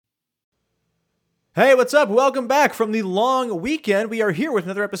Hey, what's up? Welcome back from the long weekend. We are here with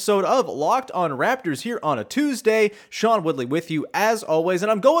another episode of Locked on Raptors here on a Tuesday. Sean Woodley with you as always, and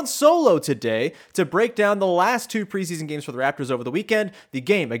I'm going solo today to break down the last two preseason games for the Raptors over the weekend. The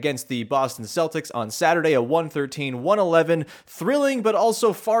game against the Boston Celtics on Saturday, a 113-111, thrilling but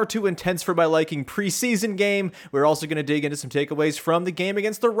also far too intense for my liking preseason game. We're also going to dig into some takeaways from the game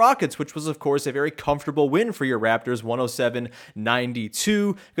against the Rockets, which was of course a very comfortable win for your Raptors,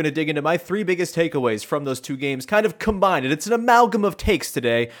 107-92. Going to dig into my three biggest takeaways from those two games kind of combined, and it's an amalgam of takes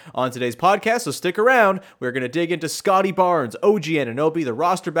today on today's podcast, so stick around. We're going to dig into Scottie Barnes, OG Anunoby, the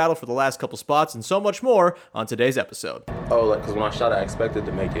roster battle for the last couple spots, and so much more on today's episode. Because when I shot, I expected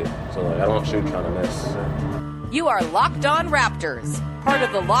to make it, so I don't shoot trying to miss. You are Locked On Raptors, part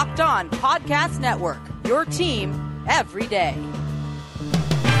of the Locked On Podcast Network, your team every day.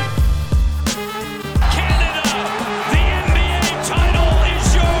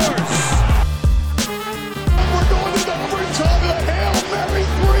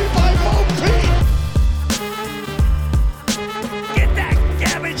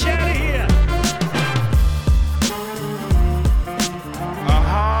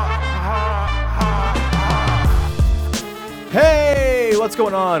 What's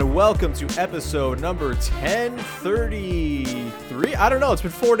going on? Welcome to episode number 1033. I don't know. It's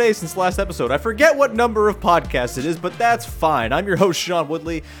been 4 days since the last episode. I forget what number of podcasts it is, but that's fine. I'm your host, Sean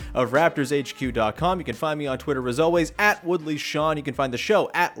Woodley of RaptorsHQ.com. You can find me on Twitter as always at WoodleySean. You can find the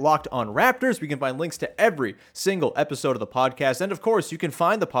show at Locked on Raptors. We can find links to every single episode of the podcast. And of course, you can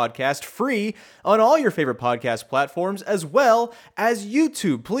find the podcast free on all your favorite podcast platforms as well as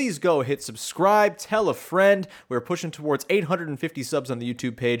YouTube. Please go hit subscribe, tell a friend. We're pushing towards 850 subs on the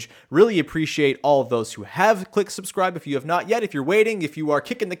YouTube page. Really appreciate all of those who have clicked subscribe. If you have not yet, if you're waiting, if you are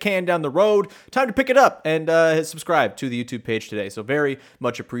kicking the can down the road, time to pick it up and hit subscribe to the YouTube page today. So very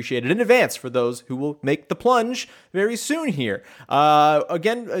much appreciated in advance for those who will make the plunge very soon here.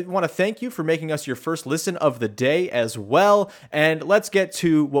 Again, I want to thank you for making us your first listen of the day as well. And let's get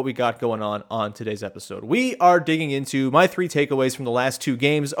to what we got going on today's episode. We are digging into my three takeaways from the last two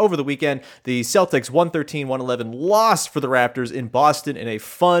games over the weekend. The Celtics 113-111 loss for the Raptors in Boston in a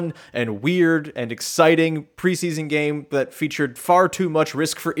fun and weird and exciting preseason game that featured far too much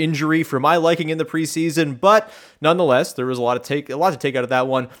risk for injury for my liking in the preseason, but nonetheless, there was a lot to take out of that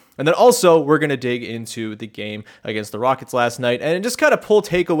one. And then also, we're going to dig into the game against the Rockets last night and just kind of pull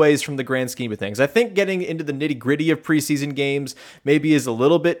takeaways from the grand scheme of things. I think getting into the nitty-gritty of preseason games maybe is a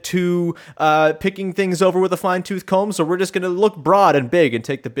little bit too picking things over with a fine-tooth comb, so we're just going to look broad and big and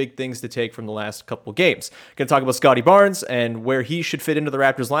take the big things to take from the last couple games. Going to talk about Scottie Barnes and where he should fit into the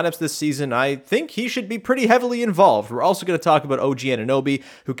Raptors lineups this season. I think he should be pretty heavily involved. We're also going to talk about OG Anunoby,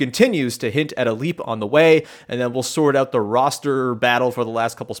 who continues to hint at a leap on the way, and then we'll sort out the roster battle for the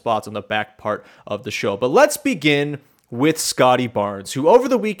last couple spots on the back part of the show. But let's begin with Scottie Barnes, who over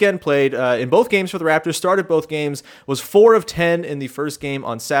the weekend played in both games for the Raptors, started both games, was 4 of 10 in the first game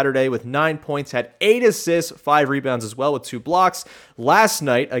on Saturday with 9 points, had 8 assists, 5 rebounds as well with 2 blocks. Last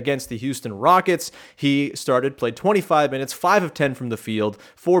night against the Houston Rockets, he played 25 minutes, 5 of 10 from the field,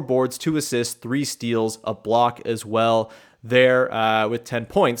 4 boards, 2 assists, 3 steals, a block as well there with 10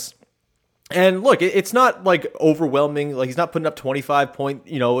 points. And look, it's not like overwhelming, like he's not putting up 25 point,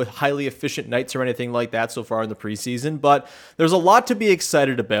 highly efficient nights or anything like that so far in the preseason, but there's a lot to be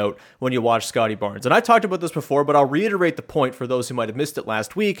excited about when you watch Scottie Barnes. And I talked about this before, but I'll reiterate the point for those who might have missed it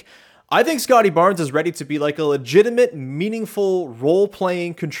last week. I think Scottie Barnes is ready to be like a legitimate, meaningful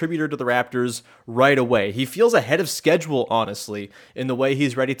role-playing contributor to the Raptors right away. He feels ahead of schedule, honestly, in the way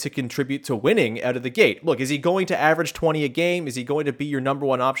he's ready to contribute to winning out of the gate. Look, is he going to average 20 a game? Is he going to be your number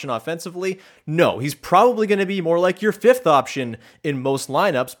one option offensively? No, he's probably going to be more like your fifth option in most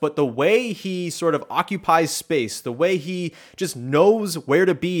lineups, but the way he sort of occupies space, the way he just knows where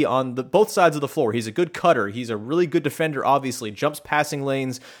to be on both sides of the floor. He's a good cutter. He's a really good defender, obviously. Jumps passing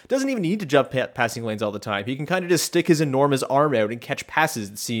lanes. Doesn't even need to jump passing lanes all the time. He can kind of just stick his enormous arm out and catch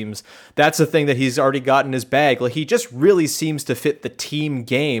passes, it seems. That's a thing that he's already got in his bag. Like, he just really seems to fit the team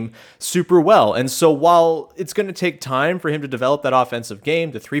game super well. And so while it's going to take time for him to develop that offensive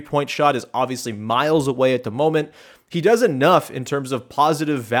game, the three-point shot is obviously miles away at the moment. He does enough in terms of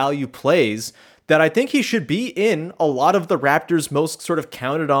positive value plays that I think he should be in a lot of the Raptors' most sort of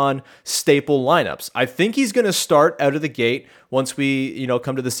counted on staple lineups. I think he's going to start out of the gate once we,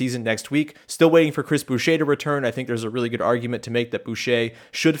 come to the season next week. Still waiting for Chris Boucher to return. I think there's a really good argument to make that Boucher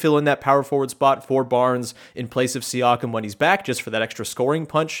should fill in that power forward spot for Barnes in place of Siakam when he's back, just for that extra scoring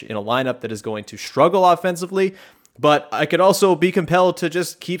punch in a lineup that is going to struggle offensively. But I could also be compelled to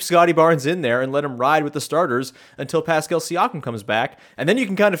just keep Scottie Barnes in there and let him ride with the starters until Pascal Siakam comes back. And then you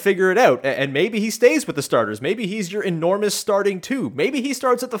can kind of figure it out. And maybe he stays with the starters. Maybe he's your enormous starting two. Maybe he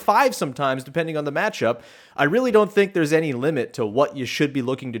starts at the 5 sometimes, depending on the matchup. I really don't think there's any limit to what you should be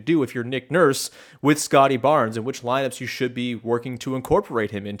looking to do if you're Nick Nurse with Scottie Barnes and which lineups you should be working to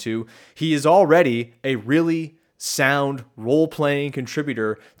incorporate him into. He is already a really sound role-playing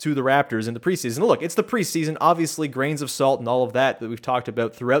contributor to the Raptors in the preseason. Look, it's the preseason, obviously grains of salt and all of that we've talked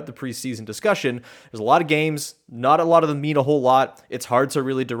about throughout the preseason discussion. There's a lot of games, not a lot of them mean a whole lot. It's hard to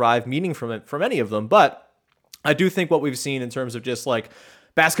really derive meaning from any of them, but I do think what we've seen in terms of just like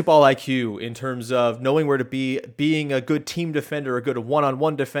basketball IQ, in terms of knowing where to be, being a good team defender, a good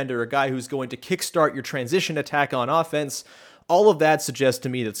one-on-one defender, a guy who's going to kickstart your transition attack on offense, all of that suggests to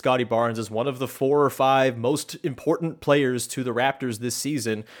me that Scottie Barnes is one of the 4 or 5 most important players to the Raptors this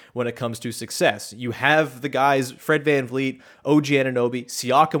season when it comes to success. You have the guys, Fred VanVleet, OG Anunoby,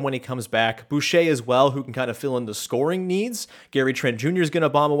 Siakam when he comes back, Boucher as well, who can kind of fill in the scoring needs. Gary Trent Jr. is going to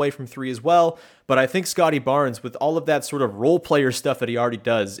bomb away from 3 as well. But I think Scottie Barnes, with all of that sort of role player stuff that he already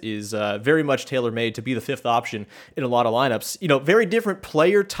does, is very much tailor-made to be the 5th option in a lot of lineups. You know, very different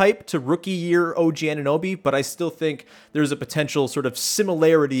player type to rookie year OG Anunoby, but I still think there's a potential sort of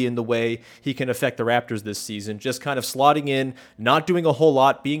similarity in the way he can affect the Raptors this season. Just kind of slotting in, not doing a whole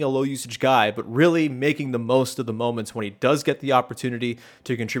lot, being a low-usage guy, but really making the most of the moments when he does get the opportunity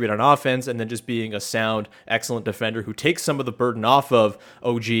to contribute on offense, and then just being a sound, excellent defender who takes some of the burden off of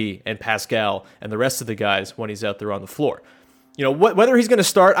OG and Pascal and the rest of the guys when he's out there on the floor. You know, whether he's going to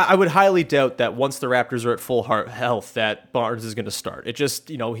start, I would highly doubt that once the Raptors are at full health that Barnes is going to start. It just,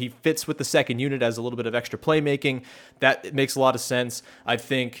 you know, he fits with the second unit as a little bit of extra playmaking. That makes a lot of sense. I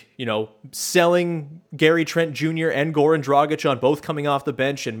think, you know, selling Gary Trent Jr. and Goran Dragic on both coming off the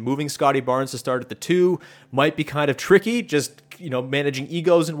bench and moving Scottie Barnes to start at the 2 might be kind of tricky, just, you know, managing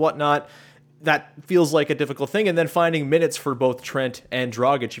egos and whatnot. That feels like a difficult thing. And then finding minutes for both Trent and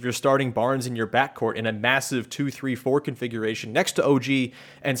Dragic. If you're starting Barnes in your backcourt in a massive 2-3-4 configuration next to OG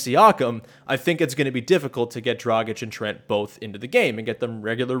and Siakam, I think it's going to be difficult to get Dragic and Trent both into the game and get them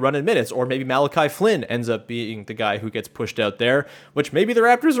regular run-in minutes. Or maybe Malachi Flynn ends up being the guy who gets pushed out there, which maybe the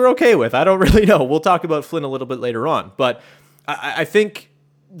Raptors are okay with. I don't really know. We'll talk about Flynn a little bit later on. But I think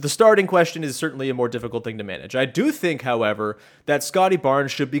the starting question is certainly a more difficult thing to manage. I do think, however, that Scottie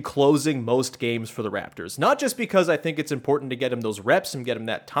Barnes should be closing most games for the Raptors. Not just because I think it's important to get him those reps and get him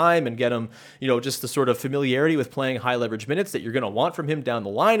that time and get him, you know, just the sort of familiarity with playing high leverage minutes that you're going to want from him down the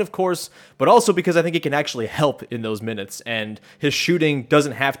line, of course, but also because I think it can actually help in those minutes, and his shooting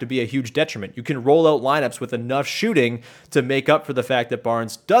doesn't have to be a huge detriment. You can roll out lineups with enough shooting to make up for the fact that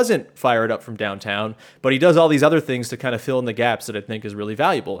Barnes doesn't fire it up from downtown, but he does all these other things to kind of fill in the gaps that I think is really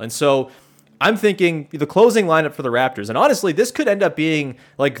valuable. And so I'm thinking the closing lineup for the Raptors, and honestly, this could end up being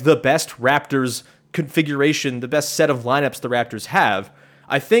like the best Raptors configuration, the best set of lineups the Raptors have.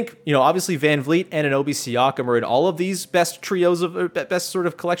 I think, you know, obviously VanVleet and Anunoby, Siakam are in all of these best trios of best sort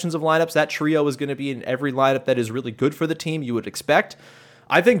of collections of lineups. That trio is going to be in every lineup that is really good for the team, you would expect.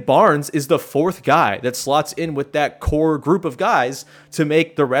 I think Barnes is the 4th guy that slots in with that core group of guys to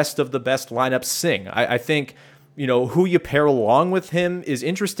make the rest of the best lineups sing. I think, you know, who you pair along with him is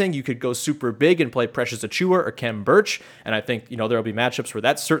interesting. You could go super big and play Precious Achiuwa or Khem Birch, and I think, you know, there'll be matchups where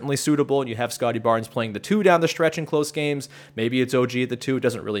that's certainly suitable, and you have Scottie Barnes playing the 2 down the stretch in close games. Maybe it's OG at the 2. It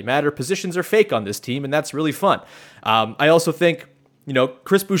doesn't really matter. Positions are fake on this team, and that's really fun. I also think, you know,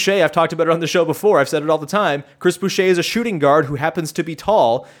 Chris Boucher, I've talked about it on the show before. I've said it all the time. Chris Boucher is a shooting guard who happens to be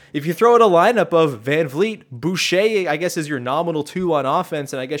tall. If you throw in a lineup of VanVleet, Boucher, I guess, is your nominal 2 on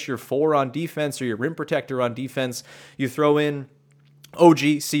offense, and I guess your 4 on defense or your rim protector on defense. You throw in OG,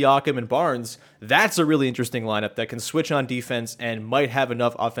 Siakam, and Barnes. That's a really interesting lineup that can switch on defense and might have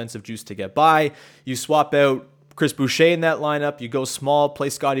enough offensive juice to get by. You swap out Chris Boucher in that lineup, you go small, play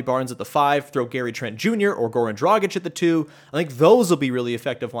Scottie Barnes at the 5, throw Gary Trent Jr. or Goran Dragic at the 2. I think those will be really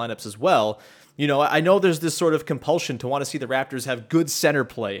effective lineups as well. You know, I know there's this sort of compulsion to want to see the Raptors have good center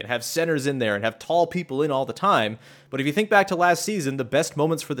play and have centers in there and have tall people in all the time. But if you think back to last season, the best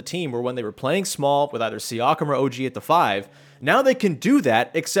moments for the team were when they were playing small with either Siakam or OG at the 5. Now they can do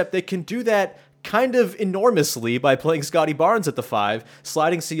that, except they can do that kind of enormously by playing Scottie Barnes at the 5,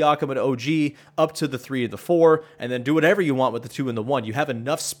 sliding Siakam and OG up to the 3 and the 4, and then do whatever you want with the 2 and the 1. You have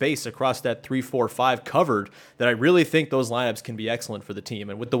enough space across that 3, 4, 5 covered that I really think those lineups can be excellent for the team.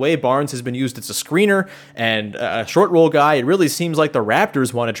 And with the way Barnes has been used as a screener and a short roll guy, it really seems like the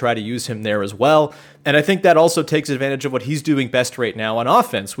Raptors want to try to use him there as well. And I think that also takes advantage of what he's doing best right now on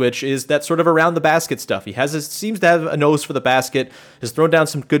offense, which is that sort of around the basket stuff. He seems to have a nose for the basket, has thrown down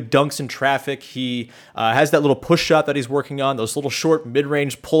some good dunks in traffic. He has that little push shot that he's working on, those little short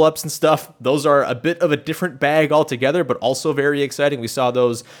mid-range pull-ups and stuff. Those are a bit of a different bag altogether, but also very exciting. We saw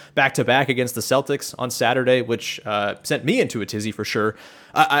those back-to-back against the Celtics on Saturday, which sent me into a tizzy for sure.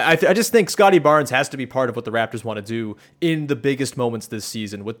 I just think Scottie Barnes has to be part of what the Raptors want to do in the biggest moments this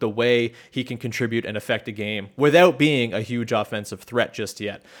season with the way he can contribute and affect a game without being a huge offensive threat just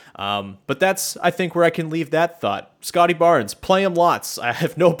yet. But that's, I think, where I can leave that thought. Scottie Barnes, play him lots. I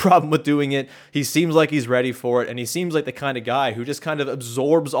have no problem with doing it. He seems like he's ready for it, and he seems like the kind of guy who just kind of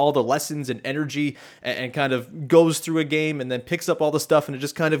absorbs all the lessons and energy and kind of goes through a game and then picks up all the stuff, and it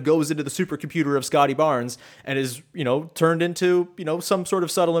just kind of goes into the supercomputer of Scottie Barnes and is, turned into, some sort of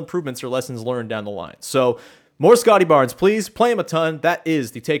subtle improvements or lessons learned down the line. So more Scottie Barnes, please. Play him a ton. That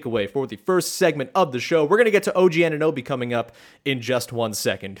is the takeaway for the first segment of the show. We're going to get to OG Anunoby coming up in just 1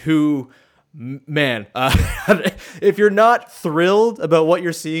 second, who... Man, if you're not thrilled about what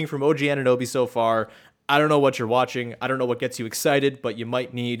you're seeing from OG Anunoby so far, I don't know what you're watching. I don't know what gets you excited, but you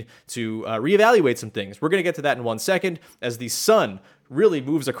might need to reevaluate some things. We're going to get to that in 1 second as the sun really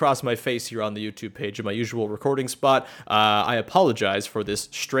moves across my face here on the YouTube page in my usual recording spot. I apologize for this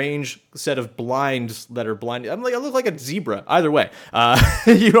strange set of blinds that are blind. I look like a zebra. Either way,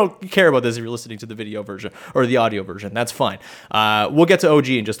 you don't care about this if you're listening to the video version or the audio version. That's fine. We'll get to OG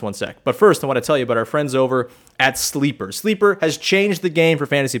in just 1 sec. But first, I want to tell you about our friends over at Sleeper. Sleeper has changed the game for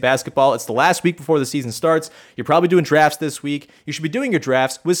fantasy basketball. It's the last week before the season starts. You're probably doing drafts this week. You should be doing your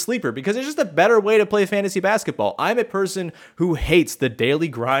drafts with Sleeper because it's just a better way to play fantasy basketball. I'm a person who hates the daily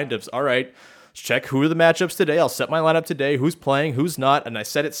grind of, all right, let's check who are the matchups today. I'll set my lineup today, who's playing, who's not, and I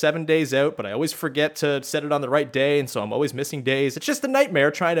set it 7 days out, but I always forget to set it on the right day, and so I'm always missing days. It's just a nightmare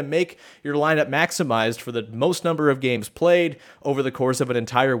trying to make your lineup maximized for the most number of games played over the course of an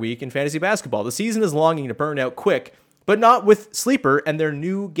entire week in fantasy basketball. The season is longing to burn out quick, but not with Sleeper and their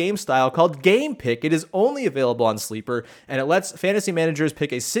new game style called Game Pick. It is only available on Sleeper, and it lets fantasy managers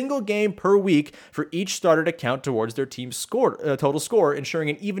pick a single game per week for each starter to count towards their team's total score, ensuring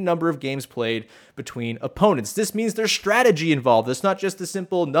an even number of games played between opponents. This means there's strategy involved. It's not just a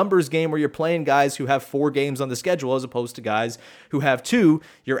simple numbers game where you're playing guys who have 4 games on the schedule as opposed to guys who have 2.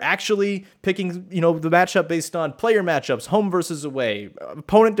 You're actually picking, the matchup based on player matchups, home versus away,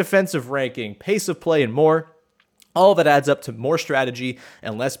 opponent defensive ranking, pace of play, and more. All of it adds up to more strategy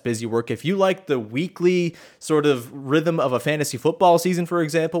and less busy work. If you like the weekly sort of rhythm of a fantasy football season, for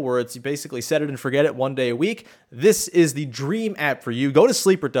example, where it's basically set it and forget it 1 day a week, this is the dream app for you. Go to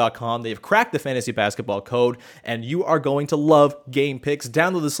sleeper.com. They've cracked the fantasy basketball code, and you are going to love Game Picks.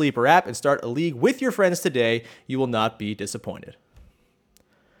 Download the Sleeper app and start a league with your friends today. You will not be disappointed.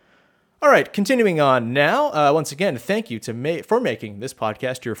 All right, continuing on now. Once again, thank you for making this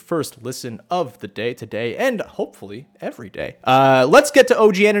podcast your first listen of the day today and hopefully every day. Let's get to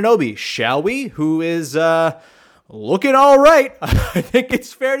OG Anunoby, shall we? Who is looking all right. I think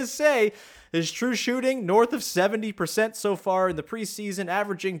it's fair to say his true shooting north of 70% so far in the preseason,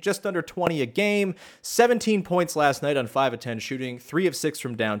 averaging just under 20 a game. 17 points last night on 5 of 10 shooting, 3 of 6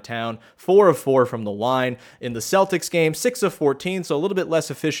 from downtown, 4 of 4 from the line. In the Celtics game, 6 of 14, so a little bit less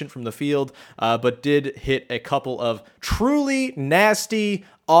efficient from the field, but did hit a couple of truly nasty,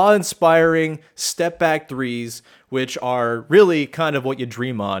 awe-inspiring step-back threes, which are really kind of what you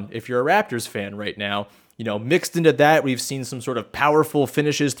dream on if you're a Raptors fan right now. Mixed into that, we've seen some sort of powerful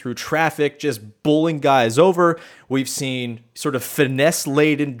finishes through traffic, just bowling guys over. We've seen sort of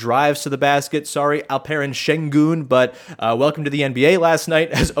finesse-laden drives to the basket. Sorry, Alperen Şengün, but welcome to the NBA last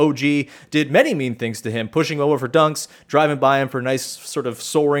night as OG did many mean things to him, pushing over for dunks, driving by him for nice sort of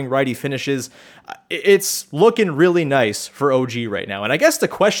soaring righty finishes. It's looking really nice for OG right now. And I guess the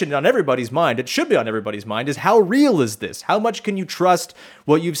question on everybody's mind, it should be on everybody's mind, is how real is this? How much can you trust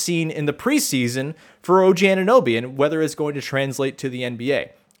what you've seen in the preseason for OG Anunoby and whether it's going to translate to the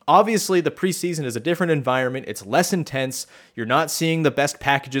NBA? Obviously, the preseason is a different environment. It's less intense. You're not seeing the best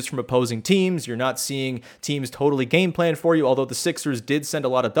packages from opposing teams. You're not seeing teams totally game plan for you, although the Sixers did send a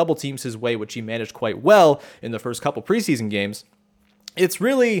lot of double teams his way, which he managed quite well in the first couple preseason games. It's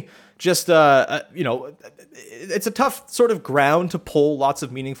really just, it's a tough sort of ground to pull lots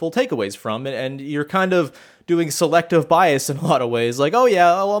of meaningful takeaways from, and you're kind of doing selective bias in a lot of ways. Like,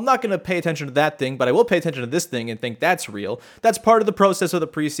 I'm not going to pay attention to that thing, but I will pay attention to this thing and think that's real. That's part of the process of the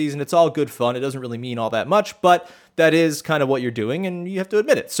preseason. It's all good fun. It doesn't really mean all that much, but that is kind of what you're doing, and you have to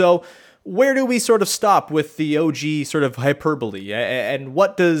admit it. So where do we sort of stop with the OG sort of hyperbole? And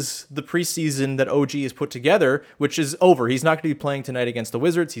what does the preseason that OG has put together, which is over? He's not going to be playing tonight against the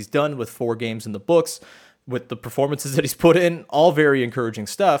Wizards. He's done with 4 games in the books with the performances that he's put in. All very encouraging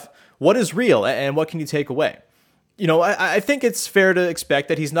stuff. What is real and what can you take away? I think it's fair to expect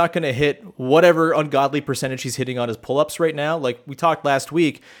that he's not going to hit whatever ungodly percentage he's hitting on his pull-ups right now. Like we talked last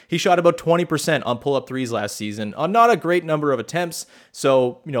week, he shot about 20% on pull-up threes last season on not a great number of attempts.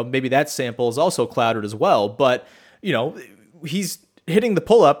 So, maybe that sample is also clouded as well. But, he's hitting the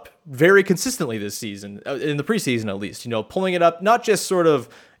pull-up very consistently this season, in the preseason at least, pulling it up, not just sort of,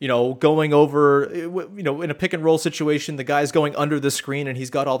 going over, in a pick and roll situation, the guy's going under the screen and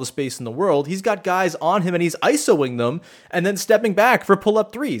he's got all the space in the world. He's got guys on him and he's ISOing them and then stepping back for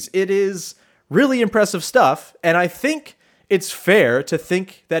pull-up threes. It is really impressive stuff. And I think it's fair to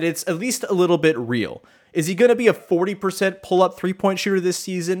think that it's at least a little bit real. Is he going to be a 40% pull-up three-point shooter this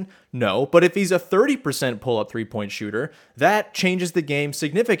season? No, but if he's a 30% pull-up three-point shooter, that changes the game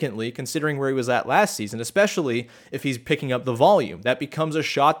significantly considering where he was at last season, especially if he's picking up the volume. That becomes a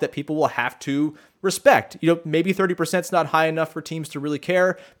shot that people will have to respect. Maybe 30% is not high enough for teams to really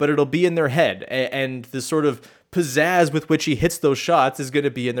care, but it'll be in their head, and the sort of pizzazz with which he hits those shots is going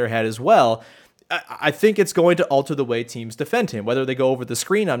to be in their head as well. I think it's going to alter the way teams defend him. Whether they go over the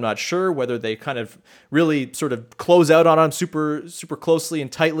screen, I'm not sure. Whether they kind of really sort of close out on him super, super closely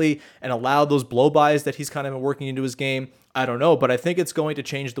and tightly and allow those blow-bys that he's kind of been working into his game, I don't know. But I think it's going to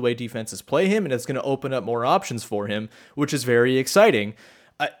change the way defenses play him, and it's going to open up more options for him, which is very exciting.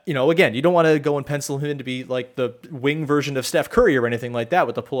 Again, you don't want to go and pencil him in to be like the wing version of Steph Curry or anything like that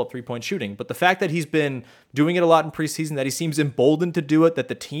with the pull-up three-point shooting. But the fact that he's been doing it a lot in preseason, that he seems emboldened to do it, that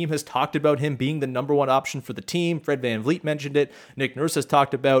the team has talked about him being the number one option for the team. Fred VanVleet mentioned it. Nick Nurse has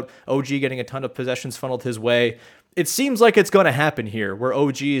talked about OG getting a ton of possessions funneled his way. It seems like it's going to happen here, where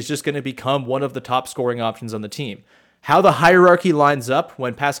OG is just going to become one of the top scoring options on the team. How the hierarchy lines up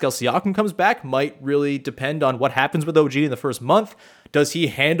when Pascal Siakam comes back might really depend on what happens with OG in the first month. Does he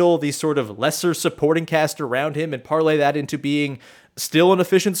handle the sort of lesser supporting cast around him and parlay that into being still an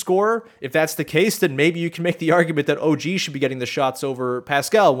efficient scorer? If that's the case, then maybe you can make the argument that OG should be getting the shots over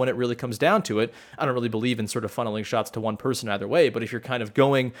Pascal when it really comes down to it. I don't really believe in sort of funneling shots to one person either way, but if you're kind of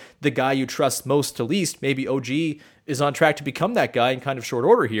going the guy you trust most to least, maybe OG is on track to become that guy in kind of short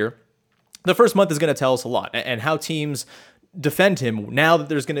order here. The first month is going to tell us a lot, and how teams defend him now that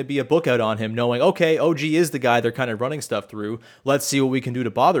there's going to be a book out on him, knowing, okay, OG is the guy they're kind of running stuff through. Let's see what we can do to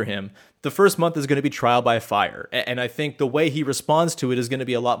bother him. The first month is going to be trial by fire, and I think the way he responds to it is going to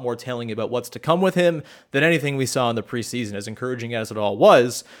be a lot more telling about what's to come with him than anything we saw in the preseason, as encouraging as it all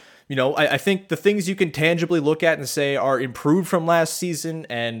was. I think the things you can tangibly look at and say are improved from last season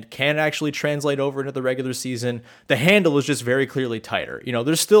and can actually translate over into the regular season. The handle is just very clearly tighter.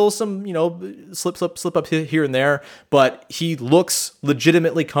 There's still some, slip up here and there, but he looks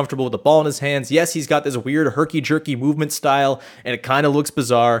legitimately comfortable with the ball in his hands. Yes, he's got this weird herky-jerky movement style, and it kind of looks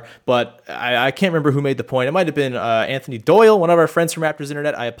bizarre, but I can't remember who made the point. It might have been Anthony Doyle, one of our friends from Raptors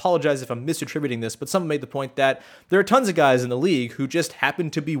Internet. I apologize if I'm misattributing this, but someone made the point that there are tons of guys in the league who just happen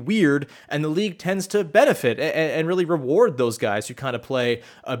to be weird, and the league tends to benefit and really reward those guys who kind of play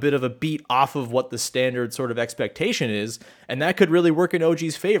a bit of a beat off of what the standard sort of expectation is, and that could really work in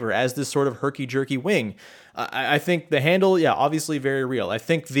OG's favor as this sort of herky-jerky wing. I think the handle, obviously very real. I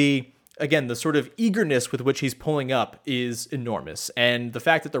think the sort of eagerness with which he's pulling up is enormous. And the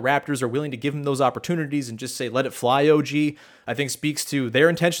fact that the Raptors are willing to give him those opportunities and just say, let it fly, OG, I think speaks to their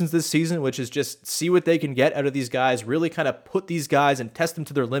intentions this season, which is just see what they can get out of these guys, really kind of put these guys and test them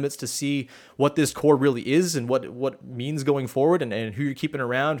to their limits to see what this core really is and what means going forward and who you're keeping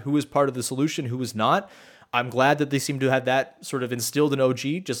around, who is part of the solution, who is not. I'm glad that they seem to have that sort of instilled in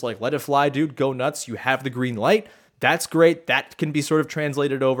OG, just like, let it fly, dude, go nuts. You have the green light. That's great. That can be sort of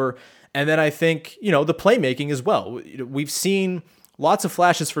translated over. And then I think, the playmaking as well. We've seen lots of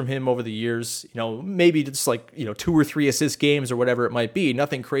flashes from him over the years, maybe just like, 2 or 3 assist games or whatever it might be.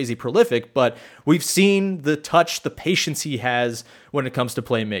 Nothing crazy prolific, but we've seen the touch, the patience he has when it comes to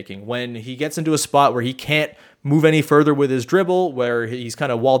playmaking. When he gets into a spot where he can't move any further with his dribble, where he's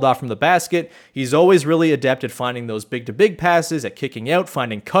kind of walled off from the basket, he's always really adept at finding those big-to-big passes, at kicking out,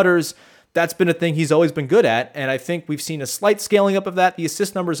 finding cutters. That's been a thing he's always been good at, and I think we've seen a slight scaling up of that. The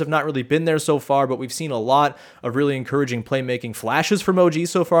assist numbers have not really been there so far, but we've seen a lot of really encouraging playmaking flashes from OG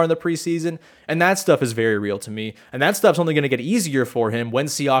so far in the preseason, and that stuff is very real to me, and that stuff's only going to get easier for him when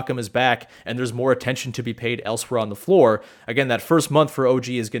Siakam is back and there's more attention to be paid elsewhere on the floor. Again, that first month for OG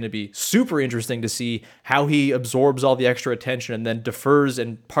is going to be super interesting to see how he absorbs all the extra attention and then defers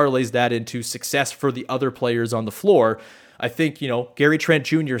and parlays that into success for the other players on the floor. I think, Gary Trent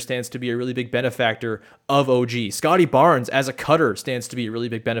Jr. stands to be a really big benefactor of OG. Scottie Barnes, as a cutter, stands to be a really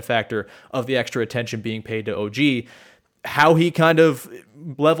big benefactor of the extra attention being paid to OG. How he kind of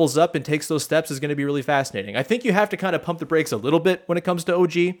levels up and takes those steps is going to be really fascinating. I think you have to kind of pump the brakes a little bit when it comes to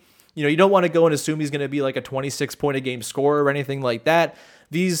OG. You don't want to go and assume he's going to be like a 26 point a game scorer or anything like that.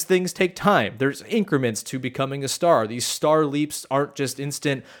 These things take time. There's increments to becoming a star. These star leaps aren't just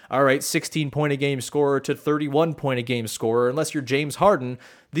instant, all right, 16 point a game scorer to 31 point a game scorer. Unless you're James Harden,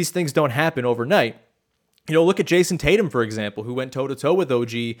 these things don't happen overnight. Look at Jason Tatum, for example, who went toe-to-toe with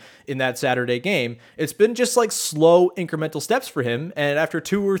OG in that Saturday game. It's been just like slow incremental steps for him. And after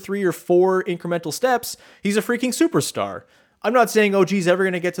 2 or 3 or 4 incremental steps, he's a freaking superstar. I'm not saying OG's ever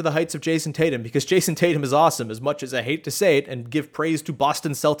going to get to the heights of Jason Tatum, because Jason Tatum is awesome. As much as I hate to say it and give praise to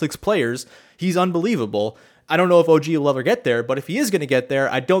Boston Celtics players, he's unbelievable. I don't know if OG will ever get there, but if he is going to get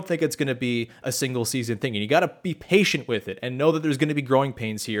there, I don't think it's going to be a single season thing. And you got to be patient with it and know that there's going to be growing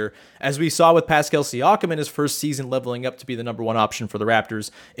pains here, as we saw with Pascal Siakam in his first season leveling up to be the number 1 option for the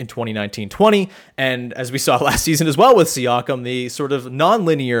Raptors in 2019-20. And as we saw last season as well with Siakam, the sort of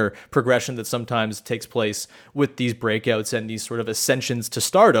non-linear progression that sometimes takes place with these breakouts and these sort of ascensions to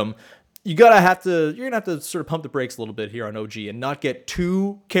stardom. You're going to have to sort of pump the brakes a little bit here on OG and not get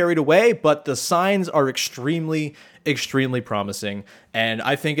too carried away, but the signs are extremely, extremely promising. And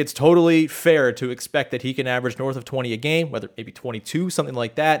I think it's totally fair to expect that he can average north of 20 a game, whether maybe 22, something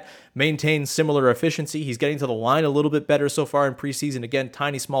like that, maintain similar efficiency. He's getting to the line a little bit better so far in preseason. Again,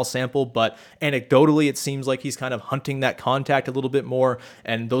 tiny, small sample, but anecdotally, it seems like he's kind of hunting that contact a little bit more.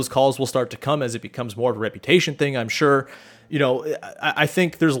 And those calls will start to come as it becomes more of a reputation thing, I'm sure. I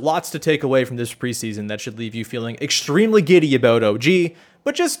think there's lots to take away from this preseason that should leave you feeling extremely giddy about OG,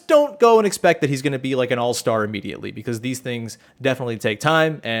 but just don't go and expect that he's going to be like an all-star immediately, because these things definitely take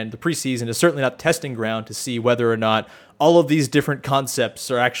time, and the preseason is certainly not testing ground to see whether or not all of these different concepts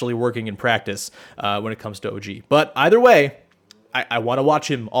are actually working in practice when it comes to OG. But either way, I want to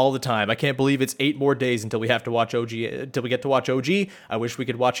watch him all the time. I can't believe it's 8 more days until we have to watch OG, until we get to watch OG. I wish we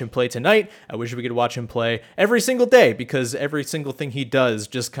could watch him play tonight. I wish we could watch him play every single day, because every single thing he does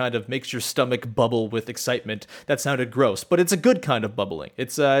just kind of makes your stomach bubble with excitement. That sounded gross, but it's a good kind of bubbling.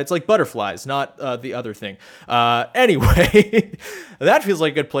 It's like butterflies, not the other thing. Anyway, that feels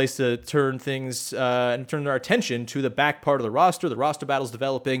like a good place to turn things and turn our attention to the back part of the roster. The roster battle's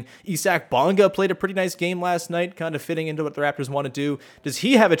developing. Isaac Bonga played a pretty nice game last night, kind of fitting into what the Raptors want to do. Does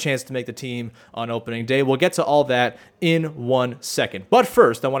he have a chance to make the team on opening day? We'll get to all that in 1 second. But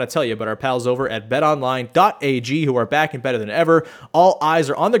first, I want to tell you about our pals over at betonline.ag, who are back and better than ever. All eyes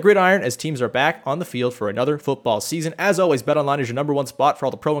are on the gridiron as teams are back on the field for another football season. As always, BetOnline is your number 1 spot for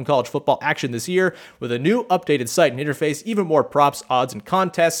all the pro and college football action this year, with a new updated site and interface, even more props, odds, and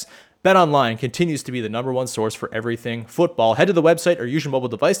contests. BetOnline continues to be the number 1 source for everything football. Head to the website or use your mobile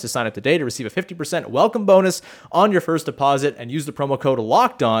device to sign up today to receive a 50% welcome bonus on your first deposit, and use the promo code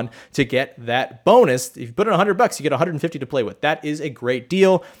LOCKEDON to get that bonus. If you put in $100, you get $150 to play with. That is a great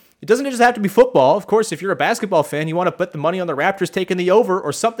deal. It doesn't just have to be football. Of course, if you're a basketball fan, you want to bet the money on the Raptors taking the over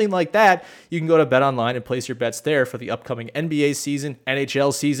or something like that, you can go to BetOnline and place your bets there for the upcoming NBA season,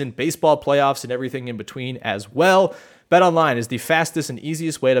 NHL season, baseball playoffs, and everything in between as well. BetOnline is the fastest and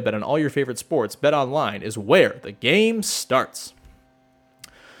easiest way to bet on all your favorite sports. BetOnline is where the game starts.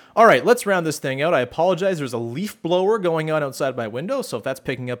 All right, let's round this thing out. I apologize. There's a leaf blower going on outside my window, so if that's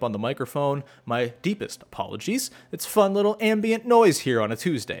picking up on the microphone, my deepest apologies. It's fun little ambient noise here on a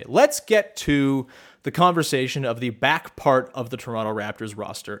Tuesday. Let's get to the conversation of the back part of the Toronto Raptors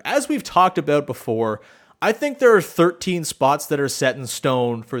roster. As we've talked about before, I think there are 13 spots that are set in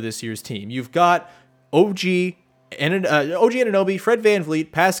stone for this year's team. You've got OG Anunoby, Fred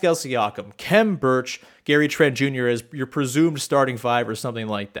VanVleet, Pascal Siakam, Khem Birch, Gary Trent Jr. as your presumed starting 5 or something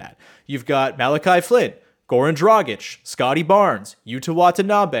like that. You've got Malachi Flynn, Goran Dragic, Scottie Barnes, Yuta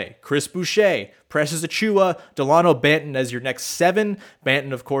Watanabe, Chris Boucher, Precious Achiuwa, Delano Banton as your next 7.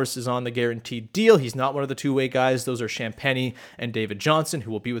 Banton, of course, is on the guaranteed deal. He's not one of the two-way guys. Those are Champagnie and David Johnson,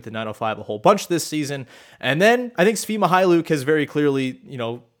 who will be with the 905 a whole bunch this season. And then I think Svi Mykhailiuk has very clearly,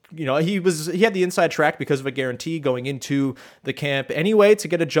 he had the inside track because of a guarantee going into the camp anyway to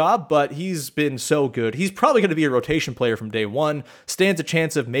get a job, but he's been so good. He's probably going to be a rotation player from day one. Stands a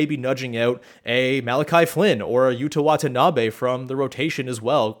chance of maybe nudging out a Malachi Flynn or a Yuta Watanabe from the rotation as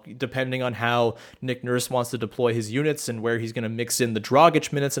well, depending on how Nick Nurse wants to deploy his units and where he's going to mix in the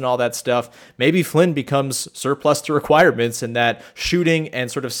Dragic minutes and all that stuff. Maybe Flynn becomes surplus to requirements, and that shooting and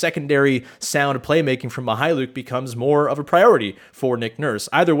sort of secondary sound playmaking from Mykhailiuk becomes more of a priority for Nick Nurse.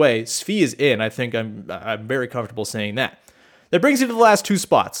 Either way, Svi is in. I think I'm very comfortable saying that. That brings you to the last 2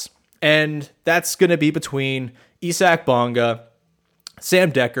 spots, and that's going to be between Isaac Bonga, Sam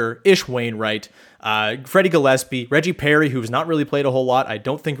Decker, Ish Wainwright, Freddie Gillespie, Reggie Perry, who's not really played a whole lot. I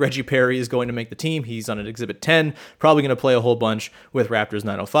don't think Reggie Perry is going to make the team. He's on an Exhibit 10, probably going to play a whole bunch with Raptors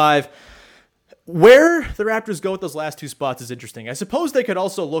 905. Where the Raptors go with those last two spots is interesting. I suppose they could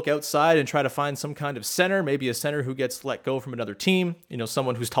also look outside and try to find some kind of center, maybe a center who gets let go from another team,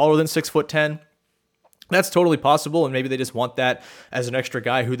 someone who's taller than 6'10". That's totally possible, and maybe they just want that as an extra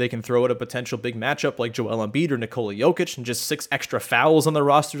guy who they can throw at a potential big matchup like Joel Embiid or Nikola Jokic, and just 6 extra fouls on the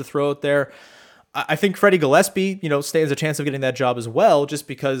roster to throw out there. I think Freddie Gillespie, stands a chance of getting that job as well, just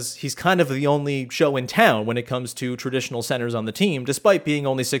because he's kind of the only show in town when it comes to traditional centers on the team, despite being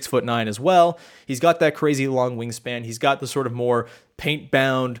only 6'9" as well. He's got that crazy long wingspan. He's got the sort of more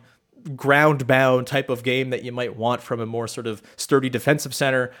paint-bound, ground-bound type of game that you might want from a more sort of sturdy defensive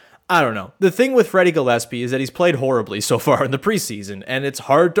center. I don't know. The thing with Freddie Gillespie is that he's played horribly so far in the preseason, and it's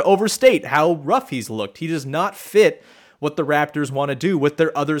hard to overstate how rough he's looked. He does not fit what the Raptors want to do with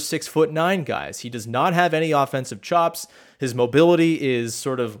their other 6'9" guys. He does not have any offensive chops. His mobility is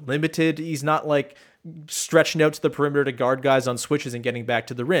sort of limited. He's not like stretching out to the perimeter to guard guys on switches and getting back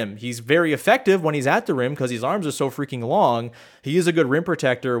to the rim. He's very effective when he's at the rim because his arms are so freaking long. He is a good rim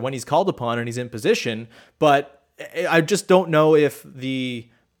protector when he's called upon and he's in position, but I just don't know if the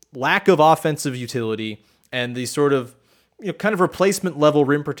lack of offensive utility and the sort of kind of replacement level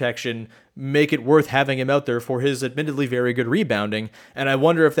rim protection make it worth having him out there for his admittedly very good rebounding. And I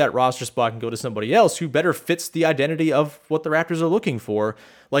wonder if that roster spot can go to somebody else who better fits the identity of what the Raptors are looking for,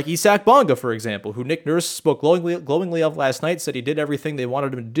 like Isaac Bonga, for example, who Nick Nurse spoke glowingly of last night, said he did everything they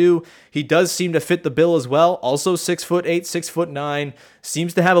wanted him to do. He does seem to fit the bill as well. Also 6'8", 6'9",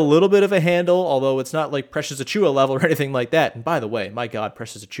 seems to have a little bit of a handle, although it's not like Precious Achiuwa level or anything like that. And by the way, my God,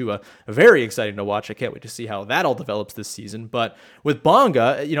 Precious Achiuwa, very exciting to watch. I can't wait to see how that all develops this season. But with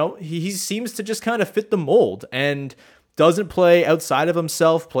Bonga, he seems to just kind of fit the mold and doesn't play outside of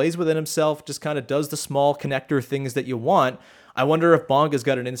himself, plays within himself, just kind of does the small connector things that you want. I wonder if Bonga's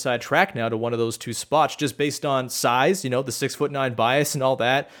got an inside track now to one of those two spots, just based on size, the 6'9" bias and all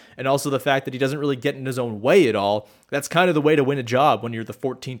that, and also the fact that he doesn't really get in his own way at all. That's kind of the way to win a job when you're the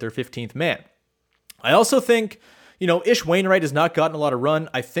 14th or 15th man. I also think, Ish Wainwright has not gotten a lot of run.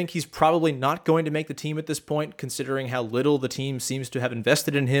 I think he's probably not going to make the team at this point, considering how little the team seems to have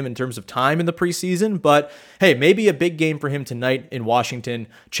invested in him in terms of time in the preseason. But hey, maybe a big game for him tonight in Washington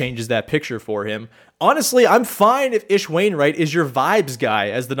changes that picture for him. Honestly, I'm fine if Ish Wainwright is your vibes guy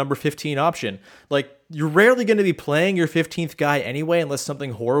as the number 15 option. Like, you're rarely going to be playing your 15th guy anyway, unless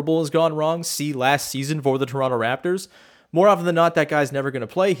something horrible has gone wrong. See last season for the Toronto Raptors. More often than not, that guy's never going to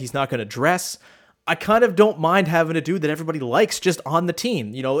play. He's not going to dress. I kind of don't mind having a dude that everybody likes just on the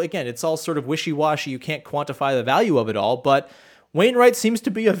team. Again, it's all sort of wishy-washy. You can't quantify the value of it all, but Wainwright seems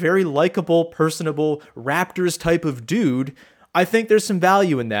to be a very likable, personable Raptors type of dude. I think there's some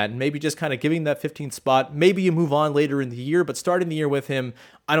value in that, and maybe just kind of giving that 15th spot. Maybe you move on later in the year, but starting the year with him,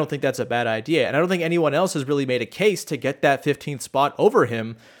 I don't think that's a bad idea. And I don't think anyone else has really made a case to get that 15th spot over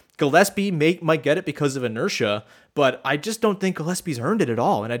him. Gillespie might get it because of inertia, but I just don't think Gillespie's earned it at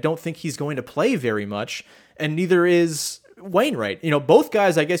all, and I don't think he's going to play very much, and neither is Wainwright. Both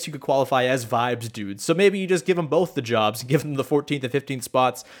guys, I guess you could qualify as vibes dudes, so maybe you just give them both the jobs, give them the 14th and 15th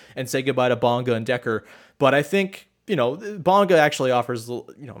spots, and say goodbye to Bonga and Decker. But I think, Bonga actually offers,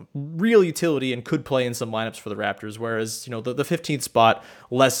 real utility and could play in some lineups for the Raptors, whereas, the 15th spot,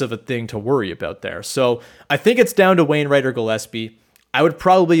 less of a thing to worry about there. So I think it's down to Wainwright or Gillespie. I would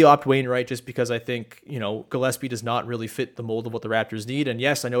probably opt Wainwright just because I think, Gillespie does not really fit the mold of what the Raptors need. And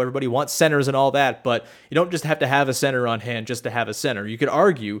yes, I know everybody wants centers and all that, but you don't just have to have a center on hand just to have a center. You could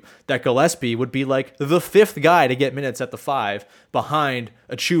argue that Gillespie would be like the 5th guy to get minutes at the 5 behind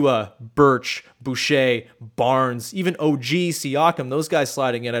Achiuwa, Birch, Boucher, Barnes, even OG, Siakam. Those guys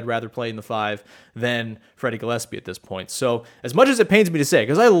sliding in, I'd rather play in the 5 than Freddie Gillespie at this point. So as much as it pains me to say,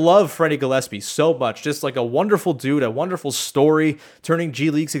 because I love Freddie Gillespie so much, just like a wonderful dude, a wonderful story, turning G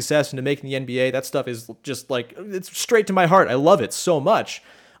League success into making the NBA, that stuff is just like, it's straight to my heart. I love it so much.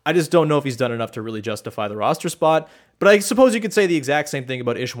 I just don't know if he's done enough to really justify the roster spot. But I suppose you could say the exact same thing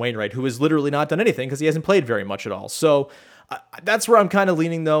about Ish Wainwright, who has literally not done anything because he hasn't played very much at all. So that's where I'm kind of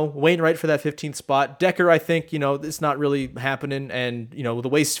leaning, though. Wainwright for that 15th spot. Decker, I think, it's not really happening. And, the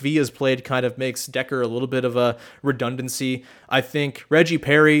way Svia's played kind of makes Decker a little bit of a redundancy. I think Reggie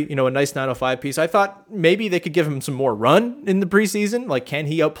Perry, a nice 905 piece. I thought maybe they could give him some more run in the preseason. Like, can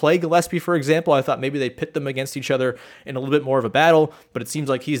he outplay Gillespie, for example? I thought maybe they pit them against each other in a little bit more of a battle. But it seems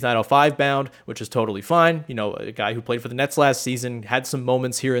like he's 905 bound, which is totally fine. A guy who played for the Nets last season, had some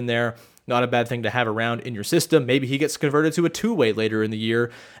moments here and there. Not a bad thing to have around in your system. Maybe he gets converted to a two-way later in the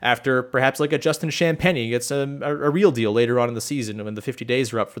year after perhaps like a Justin Champagny gets a real deal later on in the season when the 50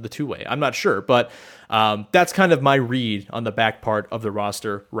 days are up for the two-way. I'm not sure, but that's kind of my read on the back part of the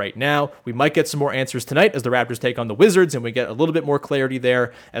roster right now. We might get some more answers tonight as the Raptors take on the Wizards, and we get a little bit more clarity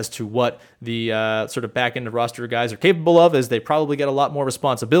there as to what the sort of back end of roster guys are capable of, as they probably get a lot more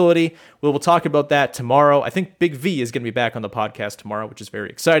responsibility. We'll talk about that tomorrow. I think Big V is going to be back on the podcast tomorrow, which is very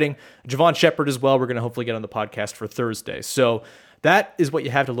exciting. Javon Shepard as well, we're going to hopefully get on the podcast for Thursday. So that is what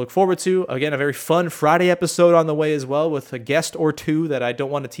you have to look forward to. Again, a very fun Friday episode on the way as well, with a guest or two that I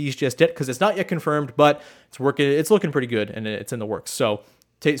don't want to tease just yet because it's not yet confirmed, but it's looking pretty good and it's in the works. So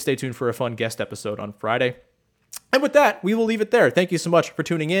stay tuned for a fun guest episode on Friday. And with that, we will leave it there. Thank you so much for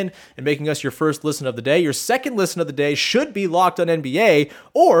tuning in and making us your first listen of the day. Your second listen of the day should be Locked on NBA,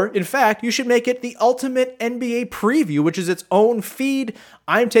 or in fact, you should make it the ultimate NBA preview, which is its own feed.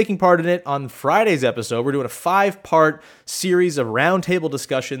 I'm taking part in it on Friday's episode. We're doing a 5-part series of roundtable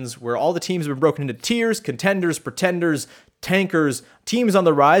discussions where all the teams have been broken into tiers: contenders, pretenders, tankers, teams on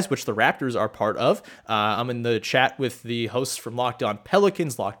the rise, which the Raptors are part of. I'm in the chat with the hosts from Locked On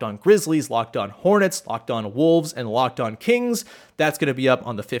Pelicans, Locked On Grizzlies, Locked On Hornets, Locked On Wolves, and Locked On Kings. That's going to be up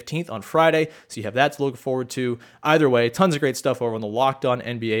on the 15th on Friday, so you have that to look forward to. Either way, tons of great stuff over on the Locked On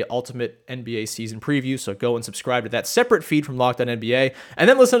NBA Ultimate NBA Season Preview, so go and subscribe to that separate feed from Locked On NBA, and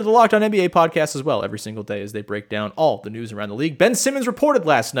then listen to the Locked On NBA podcast as well every single day as they break down all the news around the league. Ben Simmons reported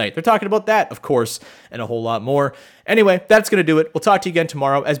last night. They're talking about that, of course, and a whole lot more. Anyway, that's going to do it. We'll talk to you again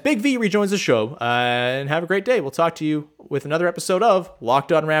tomorrow as Big V rejoins the show, and have a great day. We'll talk to you with another episode of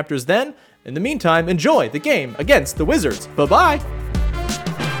Locked On Raptors then. In the meantime, enjoy the game against the Wizards. Bye-bye.